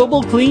in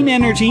renewable clean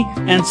energy,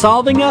 and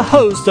solving a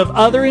host of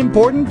other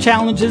important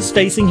challenges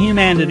facing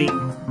humanity.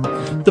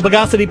 The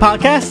Bogosity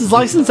Podcast is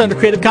licensed under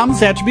Creative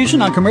Commons Attribution,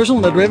 Non-Commercial,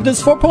 No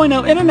Derivatives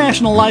 4.0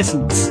 International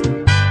License.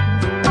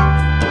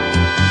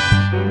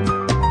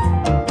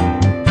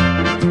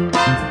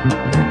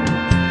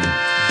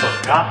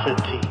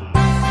 Bogosity.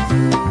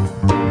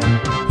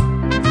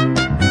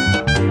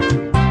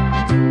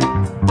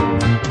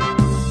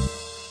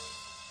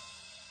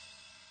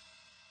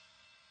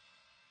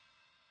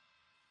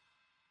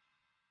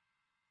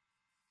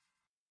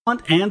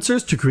 Want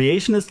answers to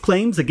creationist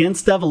claims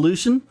against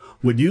evolution?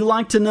 Would you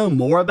like to know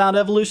more about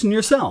evolution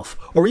yourself,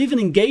 or even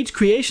engage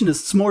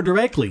creationists more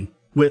directly,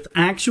 with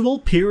actual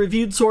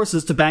peer-reviewed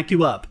sources to back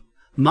you up?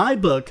 My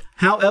book,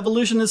 How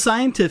Evolution is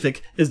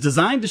Scientific, is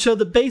designed to show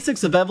the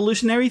basics of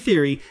evolutionary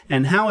theory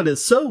and how it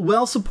is so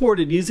well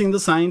supported using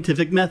the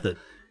scientific method.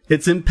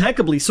 It's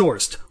impeccably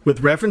sourced, with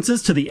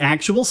references to the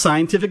actual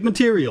scientific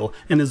material,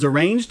 and is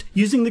arranged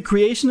using the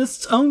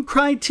creationists' own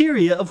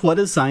criteria of what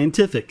is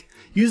scientific.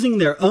 Using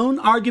their own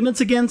arguments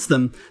against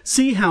them,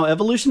 see how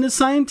evolution is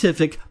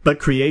scientific, but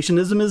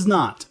creationism is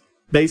not,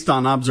 based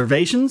on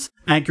observations,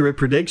 accurate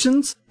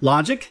predictions,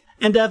 logic,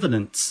 and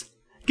evidence.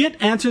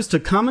 Get answers to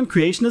common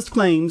creationist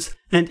claims,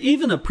 and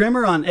even a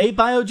primer on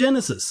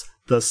abiogenesis,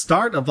 the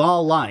start of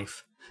all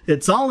life.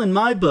 It's all in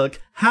my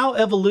book, How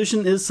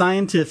Evolution is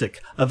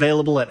Scientific,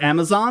 available at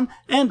Amazon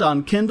and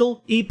on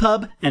Kindle,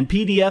 EPUB, and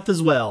PDF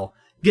as well.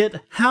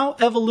 Get How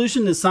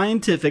Evolution is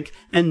Scientific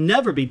and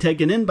never be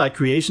taken in by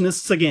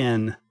creationists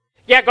again.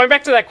 Yeah, going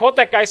back to that quote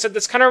that guy said,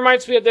 this kind of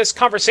reminds me of this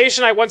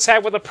conversation I once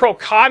had with a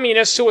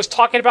pro-communist who was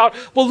talking about,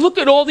 well, look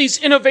at all these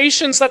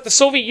innovations that the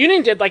Soviet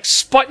Union did, like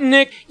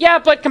Sputnik. Yeah,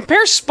 but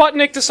compare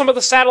Sputnik to some of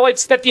the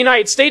satellites that the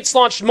United States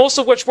launched, most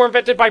of which were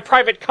invented by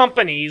private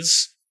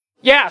companies.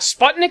 Yeah,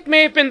 Sputnik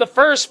may have been the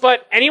first,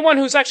 but anyone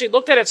who's actually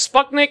looked at it,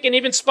 Sputnik and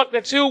even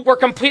Sputnik 2 were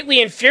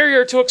completely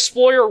inferior to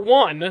Explorer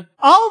 1.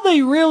 All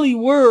they really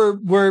were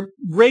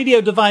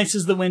radio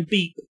devices that went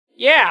beep.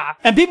 Yeah.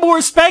 And people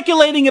were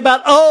speculating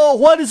about, oh,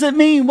 what does it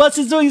mean? What's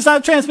it doing? It's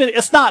not transmitting.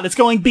 It's not. It's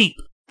going beep.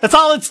 That's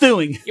all it's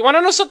doing. You want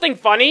to know something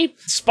funny?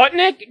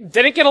 Sputnik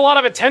didn't get a lot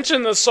of attention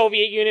in the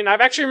Soviet Union. I've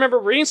actually remember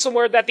reading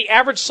somewhere that the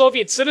average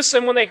Soviet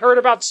citizen, when they heard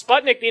about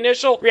Sputnik, the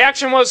initial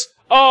reaction was,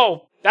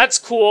 oh, that's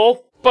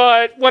cool.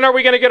 But when are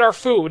we going to get our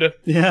food?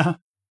 Yeah.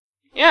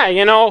 Yeah,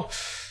 you know,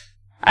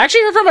 I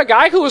actually heard from a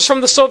guy who was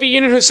from the Soviet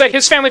Union who said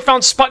his family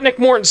found Sputnik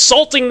more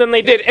insulting than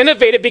they did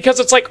innovative, because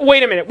it's like,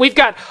 wait a minute, we've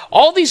got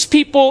all these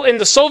people in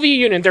the Soviet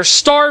Union, they're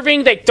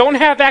starving, they don't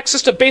have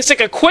access to basic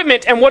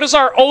equipment, and what does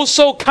our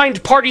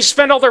oh-so-kind party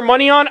spend all their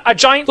money on? A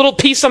giant little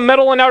piece of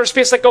metal in outer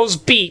space that goes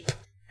beep.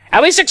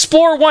 At least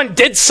Explorer 1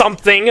 did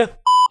something.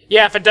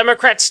 Yeah, if a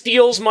Democrat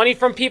steals money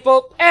from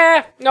people,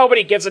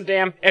 nobody gives a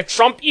damn. If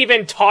Trump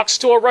even talks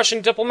to a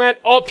Russian diplomat,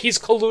 he's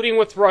colluding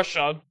with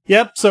Russia.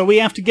 Yep, so we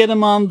have to get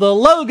him on the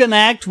Logan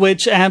Act,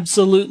 which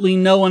absolutely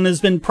no one has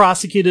been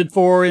prosecuted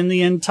for in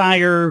the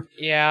entire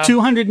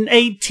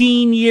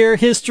 218-year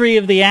history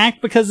of the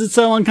act, because it's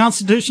so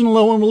unconstitutional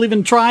no one will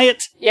even try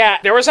it. Yeah,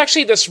 there was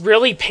actually this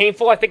really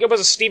painful, I think it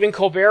was a Stephen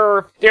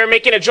Colbert, they were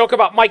making a joke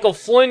about Michael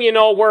Flynn,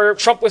 where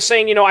Trump was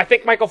saying, I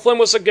think Michael Flynn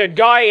was a good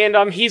guy,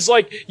 and he's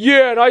like,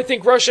 yeah, and I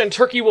think Russia and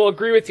Turkey will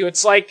agree with you.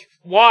 It's like,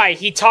 why?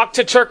 He talked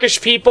to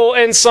Turkish people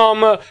and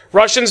some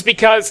Russians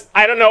because,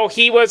 I don't know,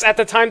 he was at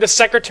the time the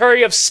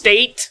Secretary of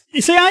State?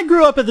 You see, I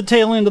grew up at the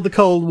tail end of the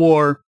Cold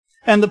War,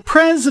 and the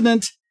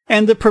president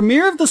and the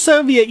premier of the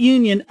Soviet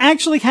Union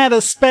actually had a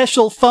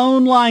special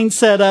phone line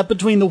set up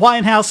between the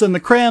White House and the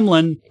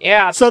Kremlin.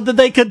 Yeah. So that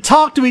they could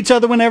talk to each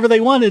other whenever they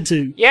wanted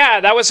to. Yeah,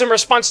 that was in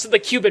response to the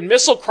Cuban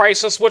Missile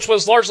Crisis, which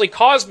was largely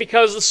caused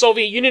because the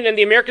Soviet Union and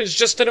the Americans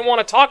just didn't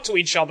want to talk to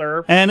each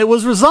other. And it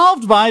was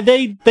resolved by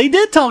they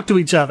did talk to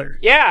each other.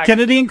 Yeah.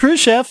 Kennedy and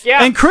Khrushchev.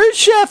 Yeah. And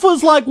Khrushchev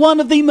was like one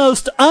of the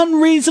most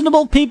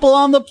unreasonable people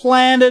on the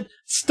planet.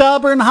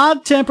 Stubborn,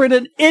 hot-tempered,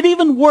 and it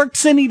even worked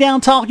sitting down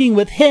talking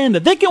with him.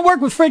 If they can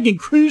work with friggin'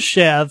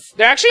 Khrushchev.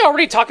 They're actually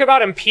already talking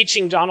about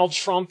impeaching Donald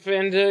Trump,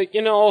 and,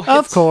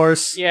 Of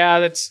course.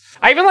 Yeah,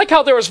 I even like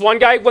how there was one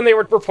guy, when they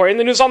were reporting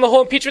the news on the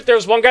whole impeachment, there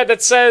was one guy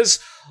that says,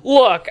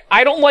 look,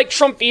 I don't like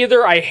Trump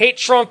either, I hate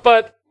Trump,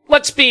 but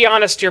let's be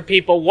honest here,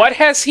 people. What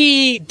has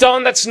he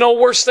done that's no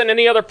worse than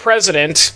any other president?